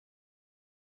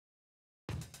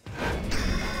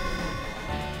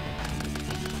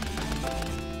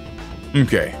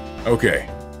Okay, okay.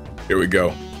 Here we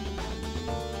go.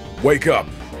 Wake up.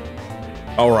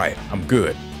 All right, I'm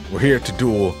good. We're here to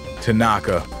duel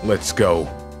Tanaka. Let's go.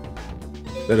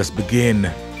 Let us begin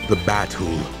the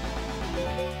battle.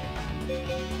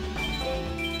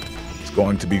 It's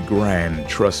going to be grand,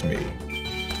 trust me.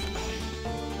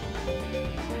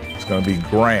 It's going to be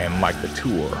grand like the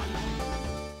tour.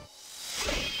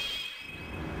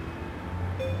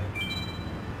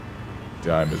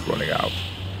 Time is running out.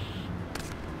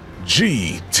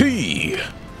 GT!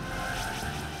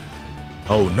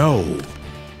 Oh no!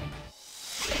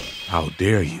 How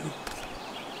dare you?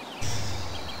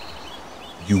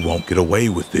 You won't get away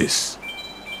with this.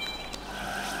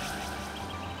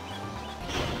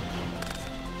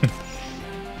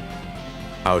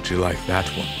 How'd you like that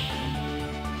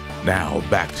one? Now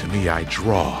back to me I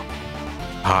draw.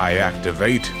 I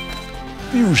activate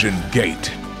Fusion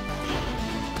Gate.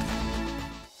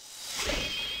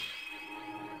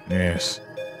 Yes,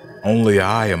 only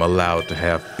I am allowed to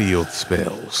have field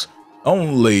spells.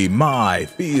 Only my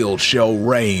field shall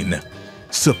reign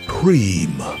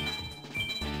supreme.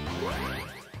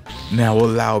 Now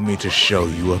allow me to show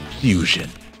you a fusion.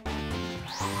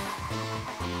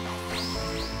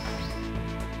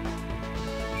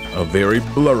 A very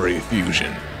blurry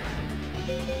fusion.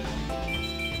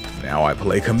 Now I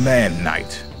play Command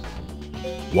Knight.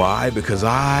 Why? Because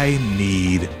I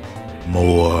need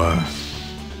more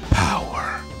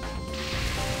power.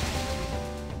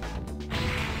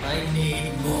 I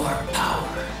need more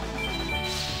power.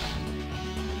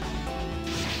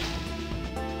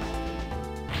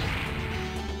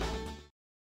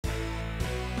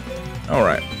 All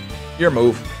right, your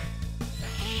move.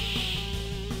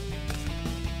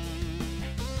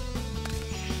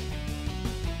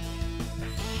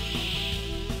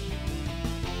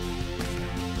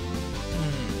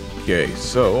 Okay,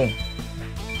 so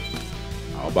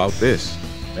how about this?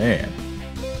 Man.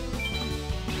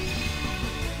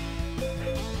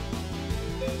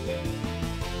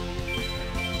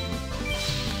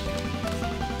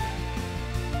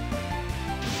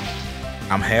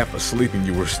 I'm half asleep and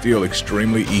you were still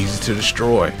extremely easy to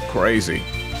destroy. Crazy.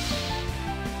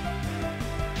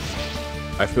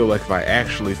 I feel like if I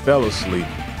actually fell asleep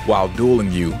while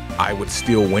dueling you, I would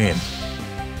still win.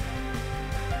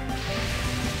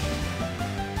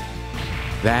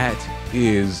 That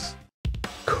is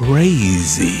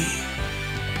crazy.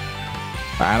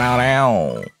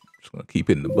 Ow. Just gonna keep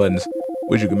hitting the buttons.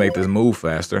 Wish you could make this move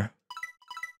faster.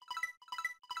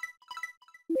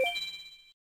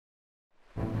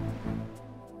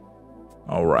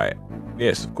 All right.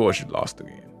 Yes, of course you lost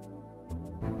again.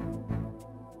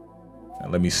 Now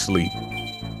let me sleep.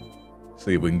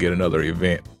 See if we can get another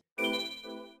event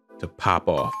to pop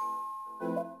off.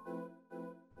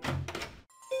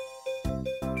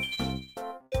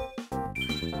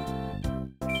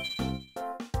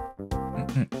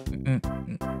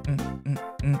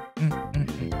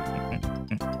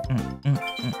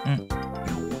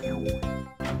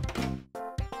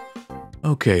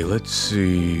 Okay, let's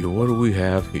see. What do we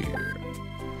have here?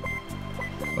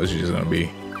 This is just gonna be,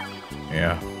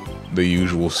 yeah, the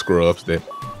usual scrubs that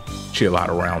chill out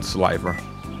around Slifer.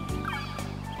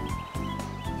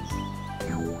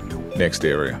 Next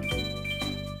area.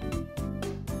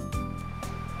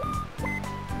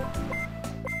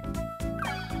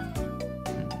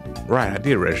 Right, I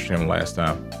did register him last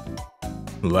time.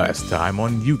 Last time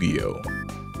on Yu-Gi-Oh!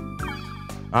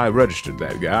 I registered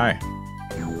that guy.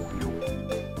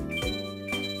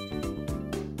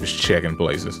 Just checking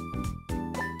places.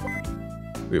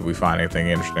 See if we find anything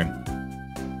interesting.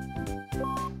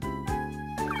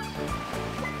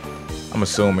 I'm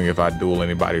assuming if I duel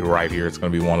anybody right here, it's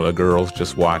gonna be one of the girls.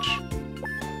 Just watch.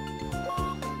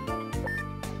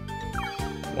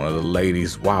 One of the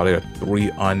ladies. Wow, there are 3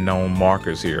 unknown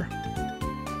markers here.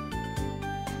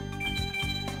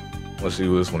 Let's see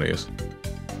who this one is.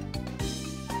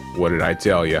 What did I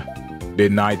tell you?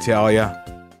 Didn't I tell you?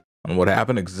 And what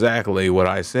happened? Exactly what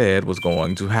I said was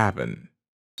going to happen.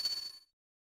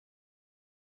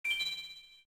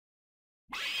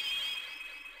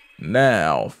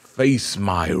 Now, face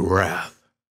my wrath.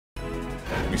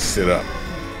 Let me sit up.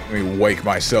 Let me wake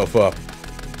myself up.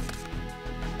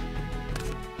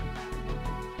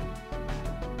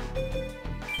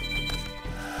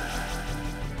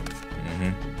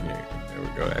 Yeah, there we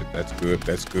go. That's good.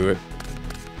 That's good.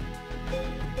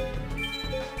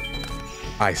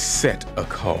 I set a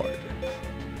card.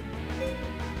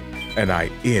 And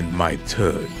I end my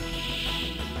turn.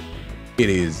 It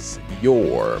is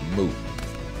your move.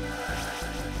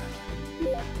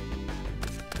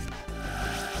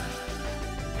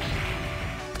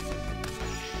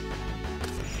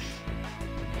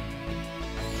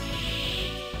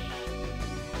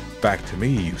 Back to me,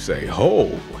 you say. Oh,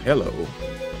 hello.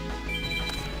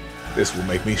 This will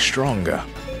make me stronger.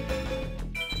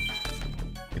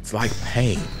 It's like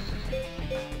pain.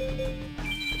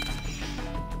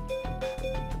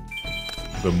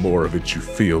 The more of it you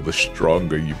feel, the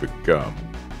stronger you become.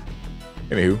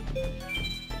 Anywho,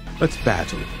 let's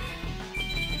battle.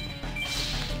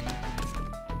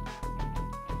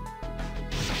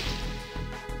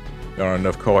 There aren't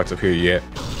enough cards up here yet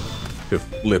to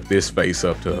flip this face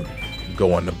up to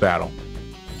go into battle.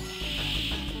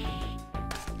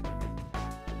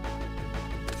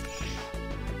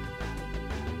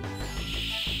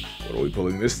 What are we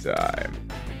pulling this time?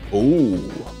 Ooh,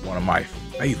 one of my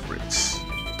favorites.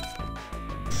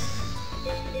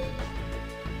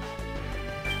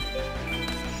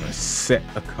 I'm gonna set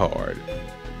a card.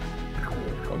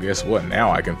 Well, guess what?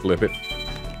 Now I can flip it.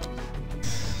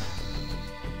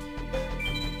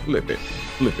 Flip it.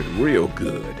 Flip it real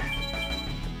good.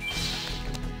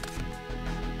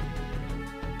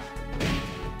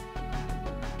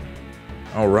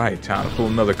 All right, time to pull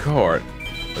another card.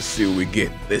 Let's see what we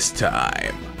get this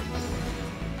time.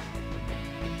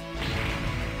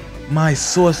 My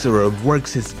sorcerer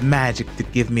works his magic to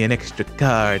give me an extra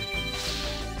card.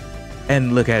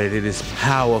 And look at it, it is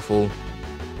powerful.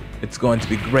 It's going to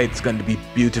be great, it's going to be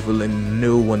beautiful, and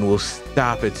no one will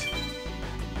stop it.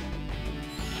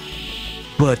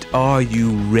 But are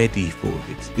you ready for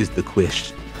it, is the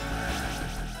question.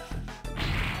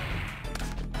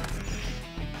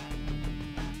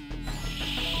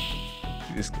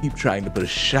 You just keep trying to put a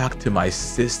shock to my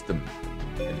system,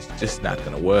 and it's just not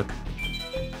gonna work.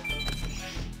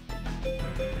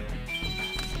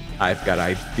 I've got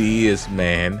ideas,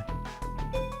 man.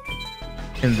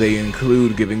 And they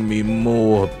include giving me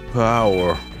more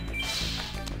power.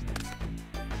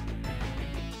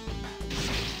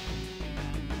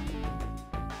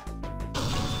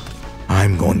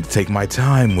 I'm going to take my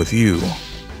time with you.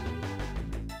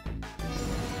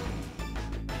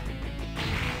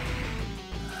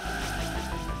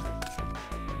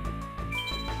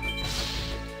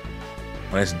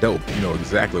 Well, that's dope. You know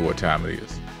exactly what time it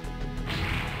is.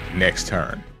 Next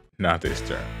turn, not this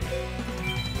turn.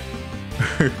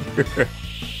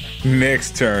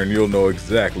 Next turn, you'll know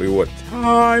exactly what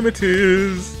time it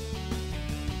is.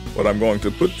 What I'm going to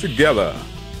put together.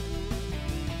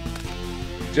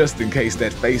 Just in case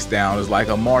that face down is like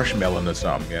a marshmallow or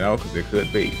something, you know, because it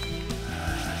could be.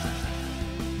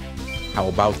 How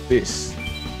about this?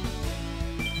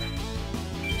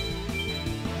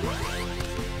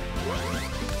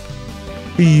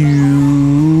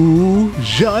 Fusion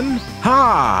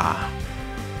Ha!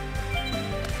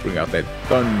 Bring out that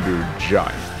Thunder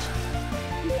Giant.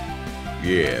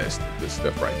 Yeah, that's good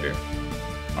stuff right there.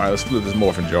 Alright, let's flip this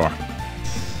morphin jar.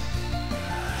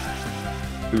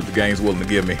 See what the game's willing to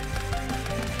give me.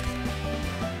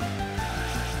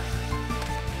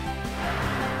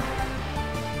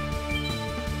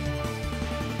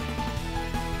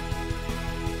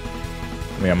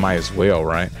 I mean, I might as well,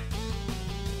 right?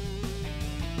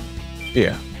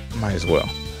 Yeah, might as well.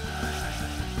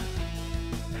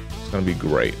 It's gonna be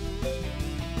great.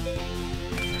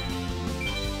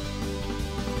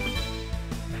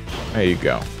 There you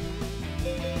go.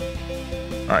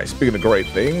 Alright, speaking of great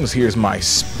things, here's my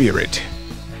spirit.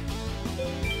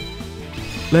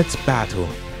 Let's battle.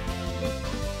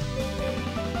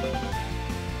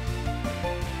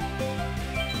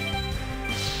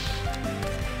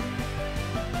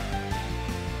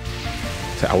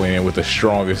 So I went in with the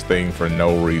strongest thing for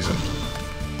no reason.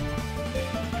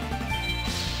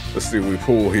 Let's see what we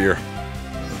pull here.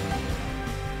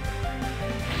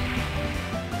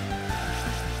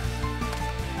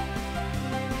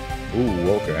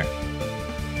 Ooh, okay.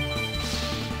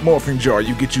 Morphing jar,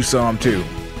 you get you some too.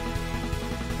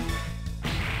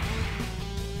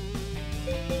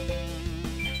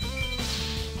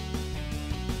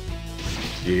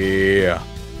 Yeah.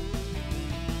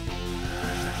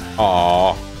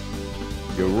 Aw,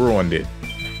 you ruined it.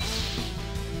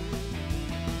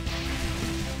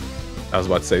 I was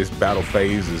about to say this battle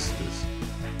phase is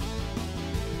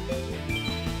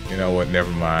you know what,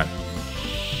 never mind.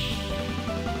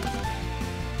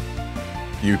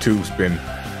 YouTube's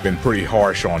been pretty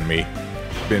harsh on me.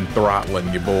 Been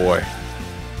throttling your boy.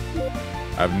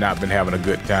 I've not been having a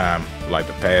good time like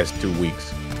the past 2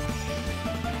 weeks.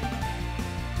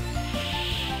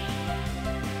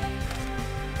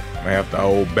 I have to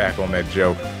hold back on that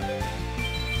joke.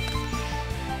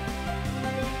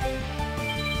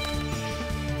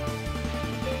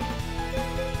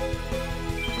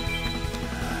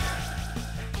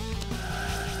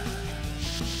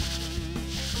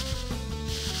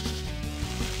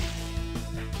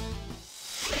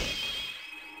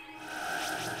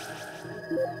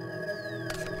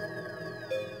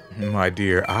 My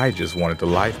dear, I just wanted the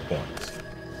life points.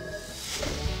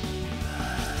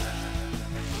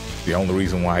 The only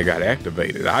reason why I got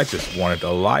activated, I just wanted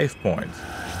the life points.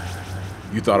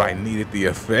 You thought I needed the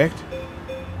effect?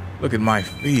 Look at my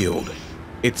field.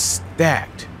 It's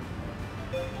stacked.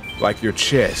 Like your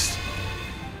chest.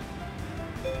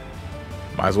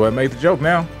 Might as well make the joke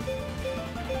now.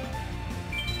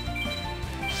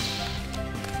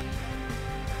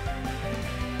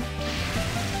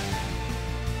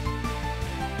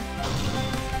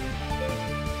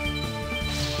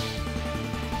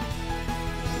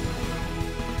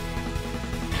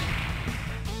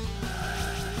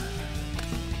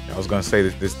 I was gonna say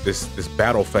that this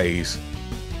battle phase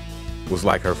was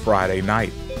like her Friday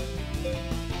night.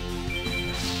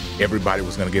 Everybody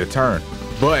was gonna get a turn,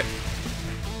 but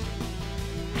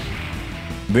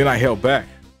then I held back.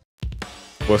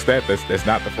 What's that? That's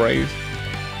not the phrase.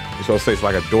 You're supposed to say it's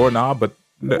like a doorknob, but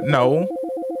no.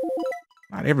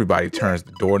 Not everybody turns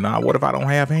the doorknob. What if I don't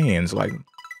have hands? Like,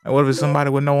 what if it's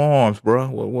somebody with no arms, bro?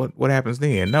 What happens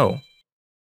then? No.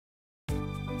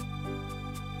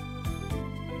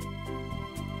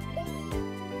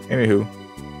 Anywho,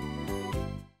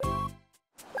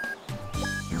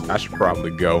 I should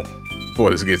probably go before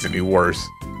this gets any worse.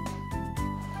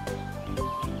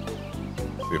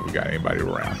 See if we got anybody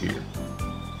around here.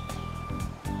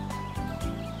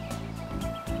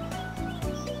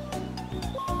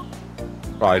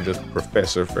 Probably just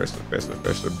Professor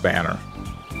Banner.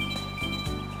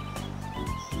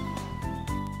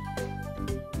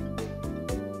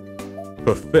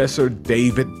 Professor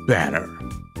David Banner.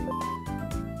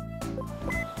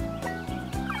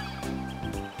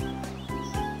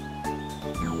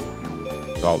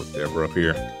 Solid Deborah up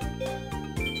here.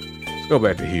 Let's go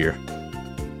back to here.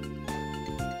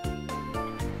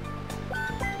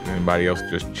 Anybody else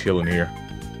just chilling here?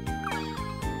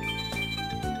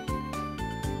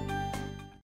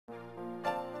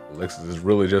 Alexis is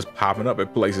really just popping up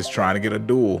at places trying to get a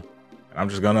duel, and I'm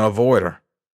just gonna avoid her.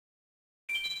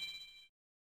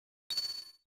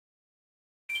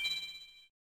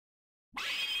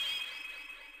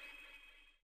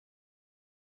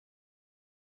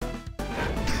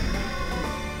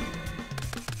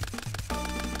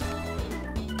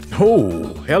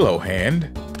 Oh, hello,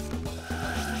 hand.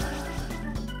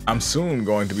 I'm soon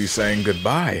going to be saying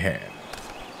goodbye, hand.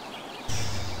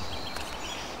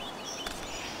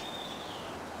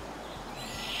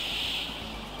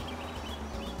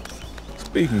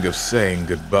 Speaking of saying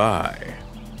goodbye,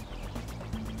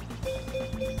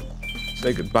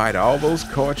 say goodbye to all those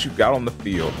cards you got on the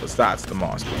field besides the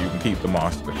monster. You can keep the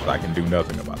monster because I can do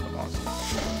nothing about the monster.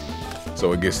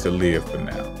 So it gets to live for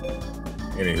now.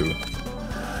 Anywho.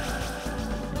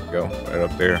 Go right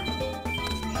up there.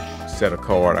 Set a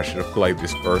card. I should have played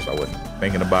this first. I wasn't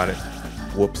thinking about it.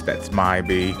 Whoops, that's my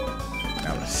B. Now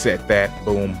I'm gonna set that.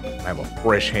 Boom. I have a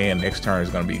fresh hand. Next turn is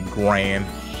gonna be grand.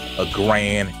 A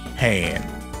grand hand.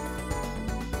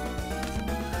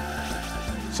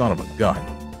 Son of a gun.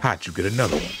 How'd you get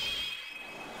another one?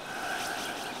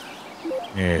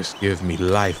 Yes, give me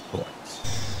life points.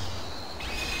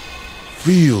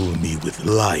 Fill me with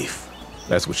life.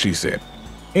 That's what she said.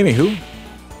 Anywho.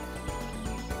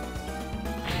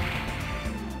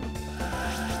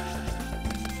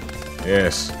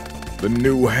 Yes, the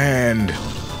new hand.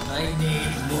 I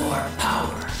need more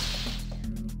power.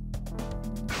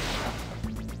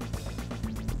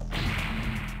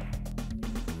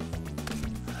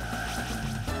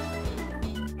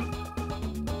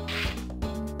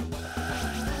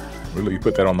 Really, you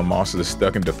put that on the monster that's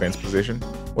stuck in defense position?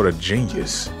 What a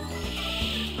genius.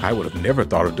 I would have never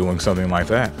thought of doing something like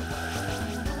that.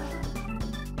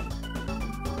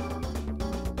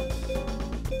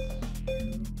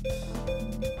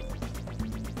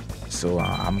 So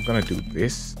I'm gonna do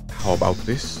this. How about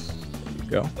this? There you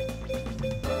go.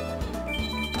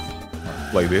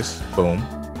 Play this. Boom.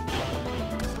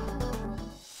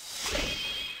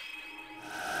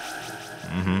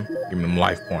 Give me them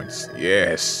life points.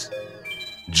 Yes.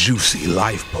 Juicy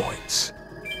life points.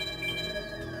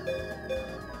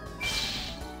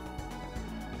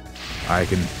 I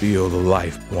can feel the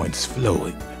life points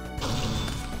flowing.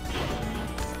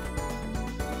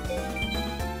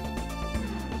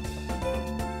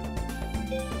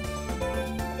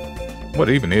 What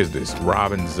even is this?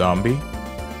 Robin Zombie?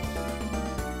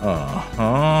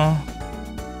 Uh-huh.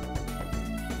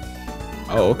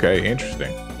 Oh, okay.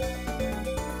 Interesting.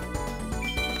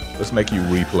 Let's make you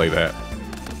replay that.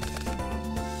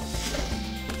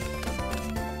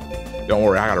 Don't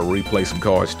worry, I gotta replay some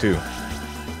cards too.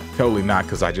 Totally not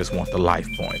because I just want the life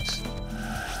points.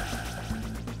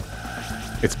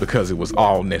 it's because it was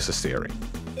all necessary.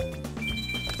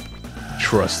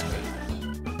 Trust me.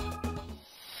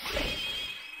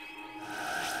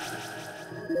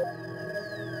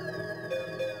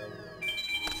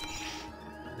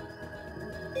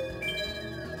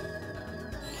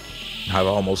 I've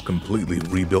almost completely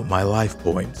rebuilt my life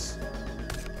points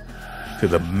to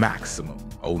the maximum.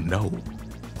 Oh no.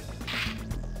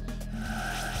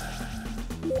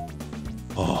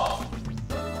 Oh.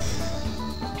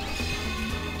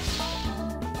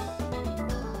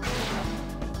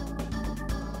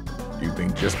 You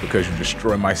think just because you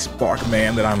destroy my Spark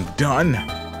Man that I'm done?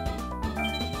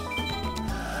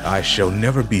 I shall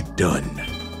never be done.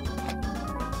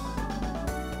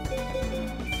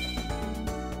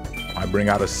 I bring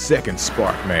out a second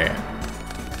Spark Man.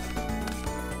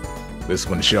 This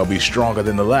one shall be stronger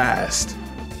than the last.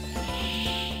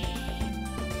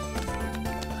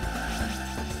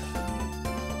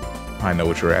 I know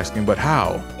what you're asking, but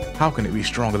how? How can it be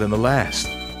stronger than the last?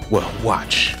 Well,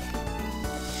 watch.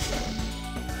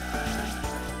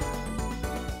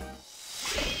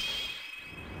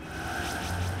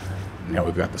 Now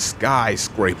we've got the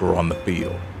skyscraper on the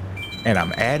field. And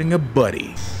I'm adding a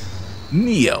buddy.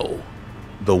 Neo,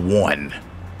 the one,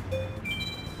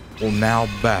 will now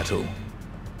battle.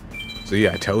 So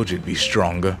yeah, I told you it'd be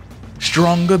stronger.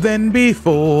 Stronger than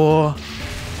before.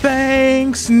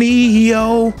 Thanks,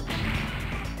 Neo.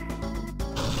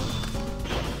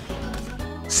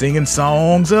 Singing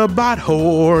songs about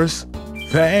whores.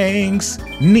 Thanks,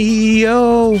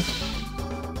 Neo.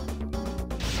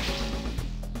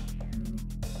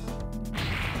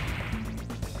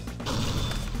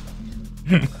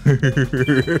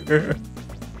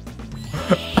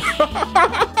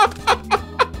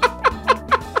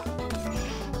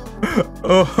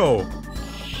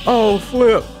 Oh,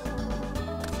 flip.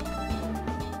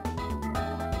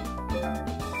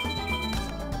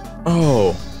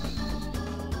 Oh.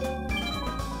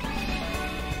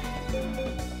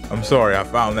 I'm sorry, I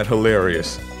found that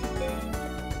hilarious.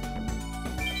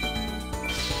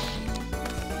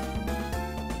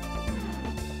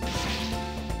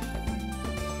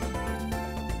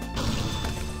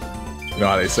 You know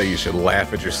how they say you should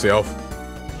laugh at yourself?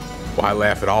 Well, I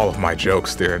laugh at all of my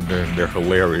jokes. They're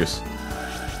hilarious.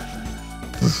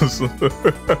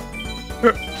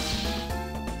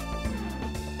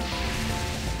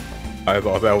 I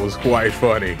thought that was quite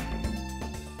funny.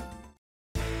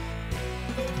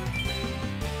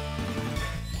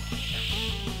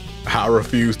 I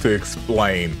refuse to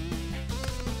explain.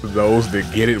 Those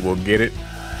that get it will get it.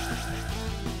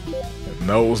 And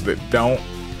those that don't,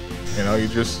 you know, you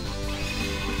just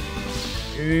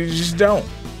don't.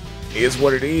 It's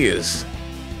what it is.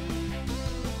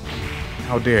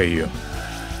 How dare you?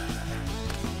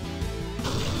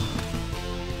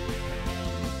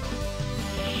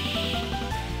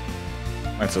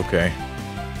 That's okay.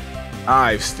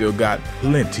 I've still got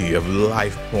plenty of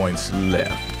life points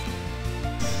left.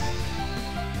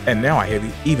 And now I have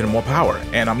even more power.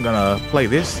 And I'm gonna play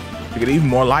this to get even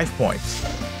more life points.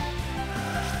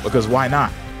 Because why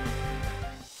not?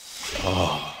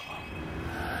 Oh,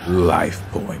 life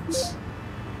points.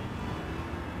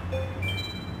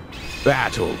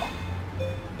 Battle.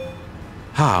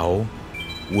 How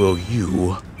will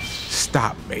you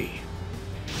stop me?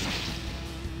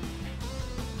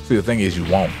 See, the thing is, you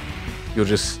won't. You'll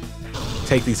just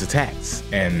take these attacks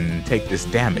and take this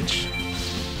damage.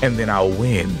 And then I'll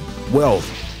win wealth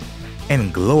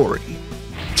and glory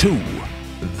to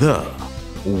the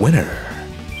winner.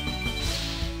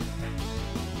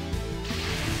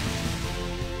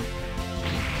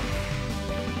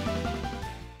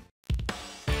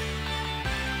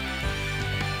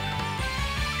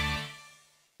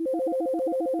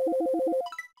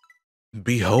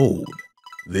 Behold,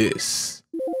 this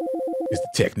is the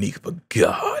technique for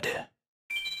God.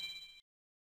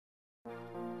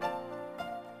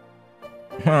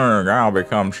 I'll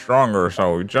become stronger,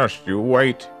 so just you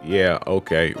wait. Yeah,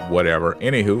 okay, whatever.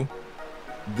 Anywho,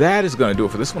 that is going to do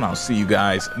it for this one. I'll see you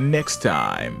guys next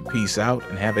time. Peace out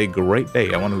and have a great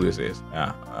day. I wonder who this is.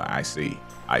 I see.